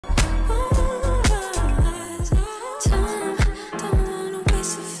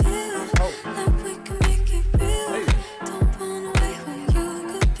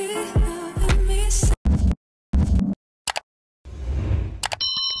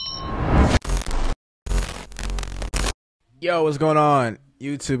Yo, what's going on?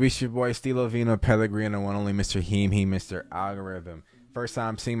 YouTube, it's your boy Stilo Vino Pellegrino, one only Mr. He, Mr. Algorithm. First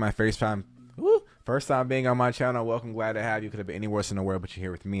time seeing my face time. First time being on my channel. Welcome, glad to have you. Could have been anywhere else in the world, but you're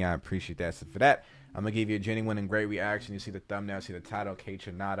here with me. I appreciate that. So for that, I'm gonna give you a genuine and great reaction. You see the thumbnail, see the title,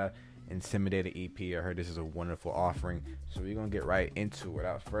 Kaytranada, Intimidated EP. I heard this is a wonderful offering, so we're gonna get right into it.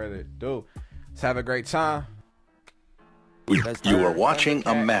 Without further ado, let's have a great time. You are watching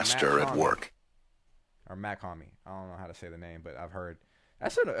a master at work. Or Mac Homie. I don't know how to say the name, but I've heard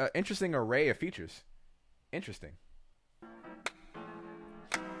that's an interesting array of features. Interesting.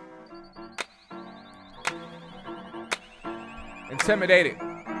 Intimidated.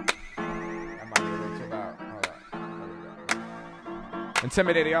 That might be a little too loud. Hold on.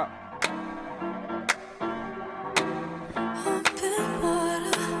 Intimidated, y'all.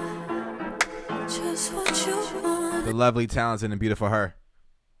 The lovely, talented, and beautiful her.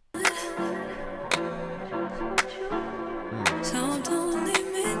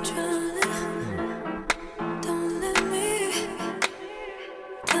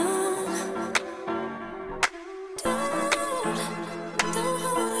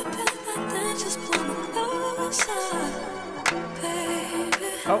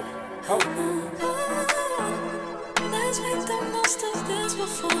 Let's make the most of this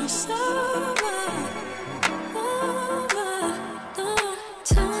before it's over.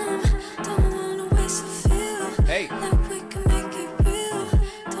 Don't wanna waste a feel. Hey. Like we can make it real.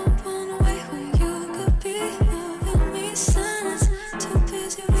 Don't wanna wait when you could be loving me. Silence, too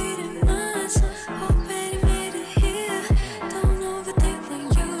busy reading minds. Already made it here. Don't overthink when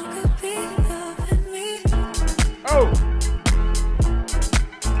you could be loving me. Oh.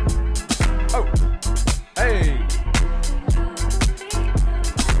 Oh, hey,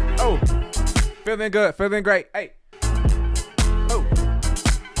 oh, feeling good, feeling great, hey, oh,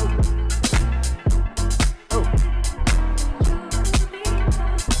 oh, oh.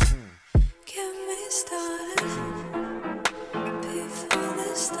 Get me started before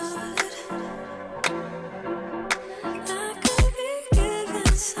this started. I could be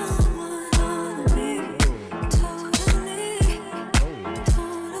giving someone all of me, totally.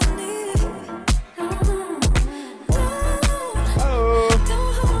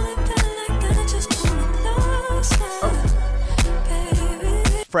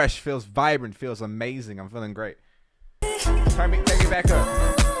 Fresh, feels vibrant, feels amazing. I'm feeling great. Take me back up.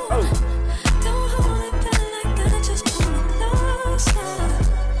 Oh.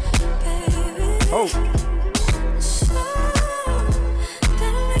 Oh.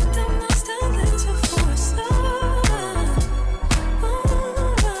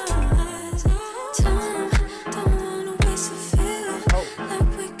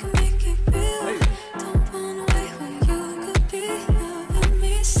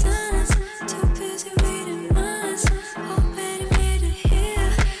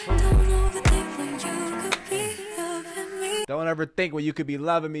 Don't ever think when you could be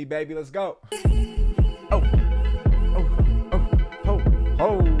loving me, baby. Let's go. Oh. Oh. Oh. Oh.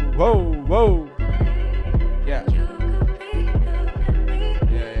 Oh. Whoa. Whoa. Yeah.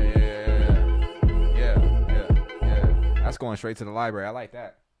 Yeah. That's going straight to the library. I like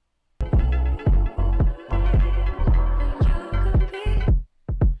that.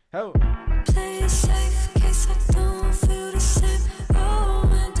 Oh. Play it safe in case I don't feel the same.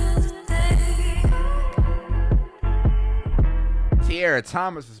 Tierra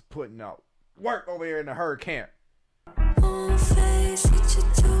Thomas is putting up work over here in the herd camp.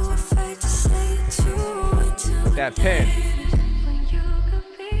 With that pen.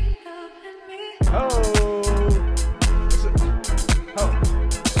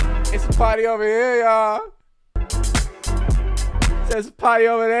 It's a party over here, y'all. There's a party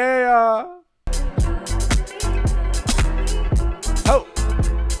over there, y'all.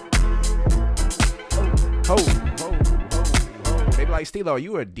 Baby, like Stilo, are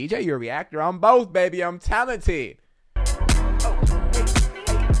you a DJ? You a reactor? I'm both, baby. I'm talented. Oh,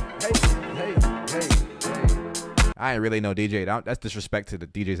 hey. I ain't really no DJ. That's disrespect to the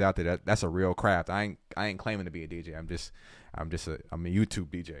DJs out there. That's a real craft. I ain't claiming to be a DJ. I'm a YouTube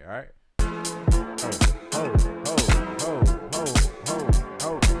DJ. All right.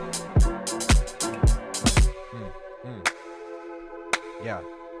 Yeah.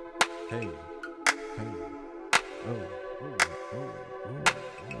 Hey.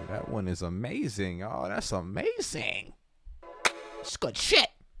 That one is amazing. Oh, that's amazing. It's good shit.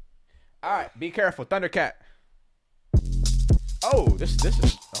 All right, be careful, Thundercat. Oh, this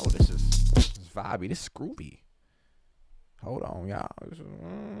is vibey. This is groovy. Hold on, y'all.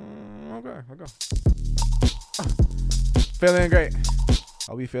 Okay, let's go. Feeling great.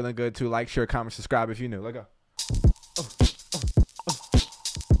 I'll be feeling good too. Like, share, comment, subscribe if you're new. Let's go.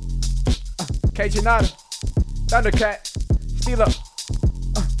 Kaytranada, Thundercat, Steal Up.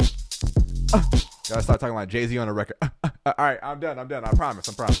 Gotta start talking like Jay-Z on the record. All right, I'm done. I promise.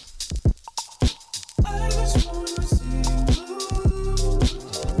 I just wanna see you move.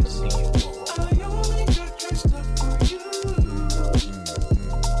 I only got dressed up for you.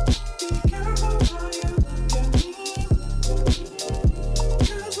 Be careful how you look at me,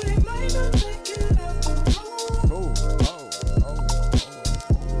 'cause we might not make it out the room.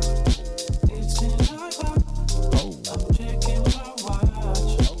 It's 10 o'clock. I'm checking my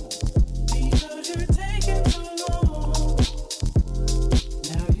watch because you're taking too long.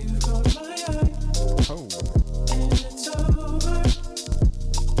 Now you've got my eye. And it's over.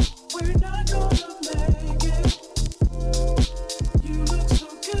 We're not gonna make it. You look so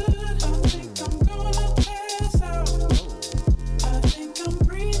good. I think I'm gonna pass out. I think I'm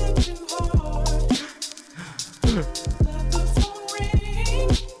breathing too hard. Let the phone ring.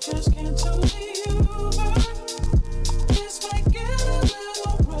 Just cancel the Uber. This might get a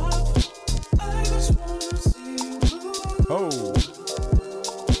little rough. I just wanna see you move.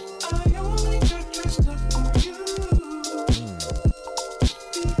 I only got dressed up for you.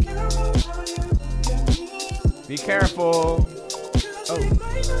 Be careful how you look at me, Be careful. 'cause we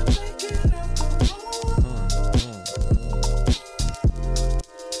might not make it out the room.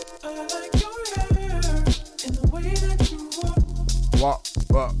 I like your hair and the way that you walk. Walk.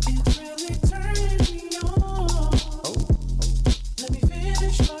 It's really turning me on. Let me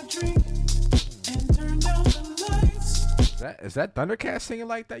finish my drink and turn down the lights. Is that Thundercat singing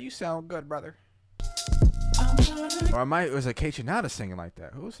like that? You sound good, brother. I'm trying Or was it Kaytranada singing like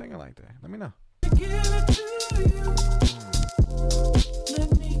that? Who was singing like that? Let me know. to give it to you. Let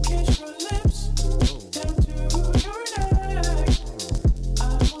me kiss your lips down to your neck. I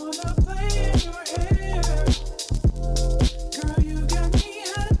wanna play in your hair. Girl, you got me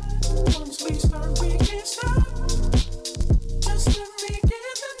hot. Once we start, we can't stop. Just let me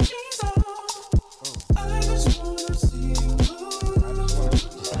get the jeans off. I just wanna see you move.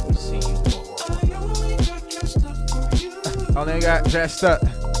 I only got dressed up for you. Oh, they got dressed up. Be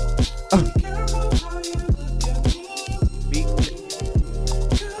careful how you look at me.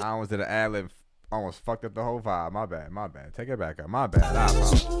 I almost did an ad lib. Almost fucked up the whole vibe. My bad. Take it back up. My bad. I I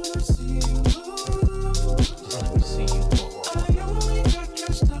apologize. just wanna see you move. I only got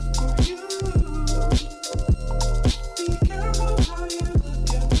dressed up for you. Be careful how you look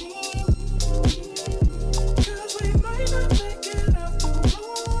at me, 'cause we might not make it out the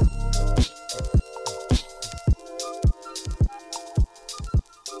room.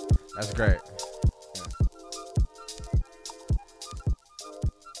 That's great.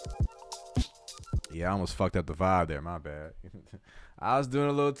 Yeah, I almost fucked up the vibe there. My bad. I was doing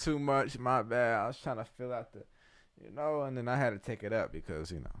a little too much. My bad. I was trying to fill out the, and then I had to take it up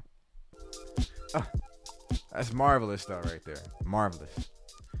because, that's marvelous though right there. Marvelous.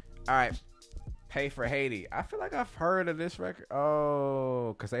 All right. Pay for Haiti. I feel like I've heard of this record.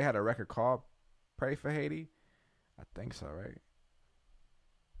 Oh, because they had a record called Pray for Haiti. I think so, right?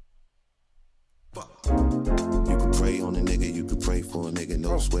 You could pray on a nigga, you could pray for a nigga,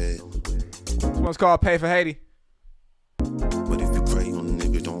 no sweat. This one's called Pay for Haiti. But if you pray on a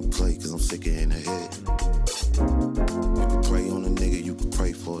nigga, don't play, cause I'm sicker in the head. You could pray on a nigga, you could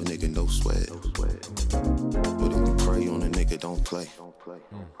pray for a nigga, no sweat. But if you pray on a nigga, don't play.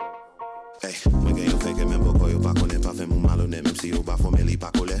 Hey, mwen gen yo feke men poko yo pa konen pa fe moun malone, même si yo pa fome li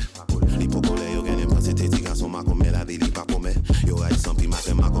pa kole. Li po kole yo gen panse te ti gason ma kome la vi li pa pome. Yo ay sampi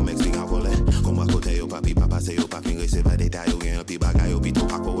maten ma kom explique an vole. Kom wa kote yo pa pi pa pase yo pa fin receve deta yo gen pi bagay yo pi to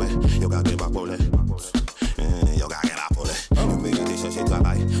pa kowe. Yo ka gen pa pole. Yo ka gen pa pole. Yo merite chercher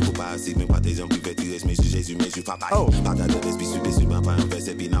travail. Ou pa asik men pa te jan prive ti res men ju Jésus men ju papay. Pa gade l'esprit su ma pa yon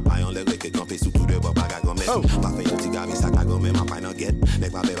verse pi na pa yon le reke kampe sou tout de bo pa ga gomen. Pa fe yon ti gavi sa ka gomen ma pa yon get.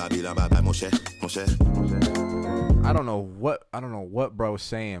 Nek pa be Babylon ba mon cher. I don't know what bro's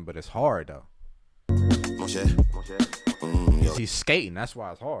saying, but it's hard though. Mon cher. He's skating, that's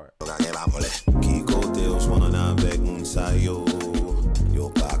why it's hard. Ki kote yo swan avek moun sa yo. Yo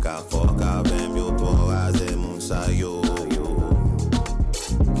pa ka fok avem yo to raze moun sa yo.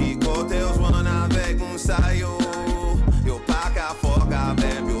 Ki kote yo swan avek moun sa yo. Yo pa ka fok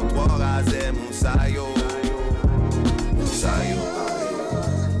avem yo to raze moun sa yo. Sa yo.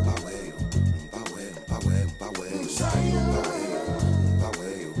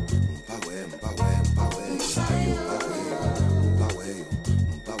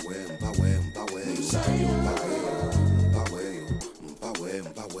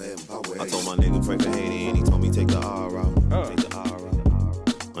 I told my nigga pray for Haiti and he told me take the R out. Take the R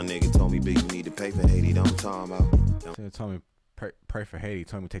out. My nigga told me big you need to pay for Haiti. That's what I'm talking about. He told me pray for Haiti. He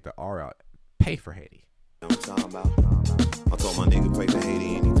told me take the R out. pay for Haiti. I'm talking about. I told my nigga pray for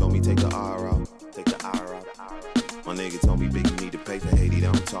Haiti and he told me take the R out. Take the R out. My nigga told me big, you need to pay for Haiti.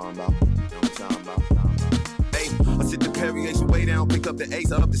 That I'm talking about. That I'm talking about. Hey, I sit the variation way down, pick up the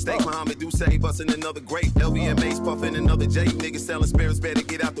ace, I up the stake. Muhammad do say, bustin' another grape. LVMA's puffin' another J. Niggas selling spirits, better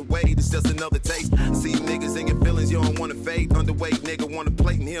get out the way. It's just another taste. I see niggas in your feelings, you don't wanna fade. Underweight nigga wanna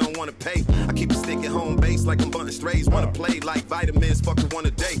plate and he don't wanna pay. I keep a stick at home base like I'm bunting strays. Wanna play like vitamins, fucking one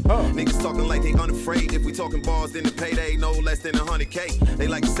a day. Niggas talking like they unafraid. If we talking bars, then the payday no less than 100K. They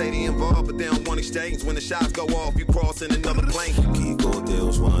like to say they involved, but they don't want exchange. When the shots go off, you crossing another plane. Kiko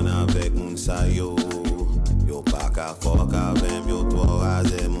Deus wana avec un sayo. Yo pa ka fok avem, yo to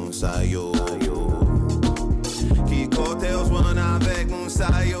raze moun sayo. Kiko Deus wana avec un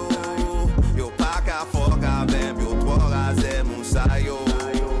sayo. Yo pa ka fok avem, yo to raze moun sayo.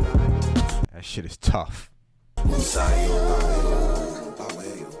 That shit is tough. Un sayo.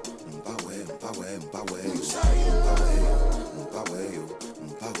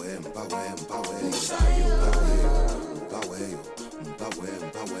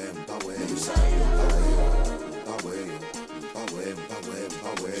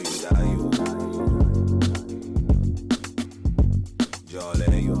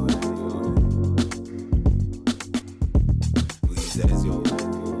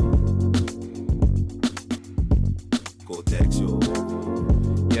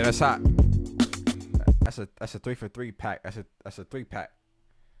 Yeah, that's hot. That's a 3 for 3 pack. That's a 3-pack.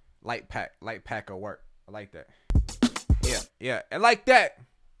 Light pack of work. I like that. Yeah. And like that,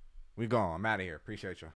 we gone. I'm out of here. Appreciate you.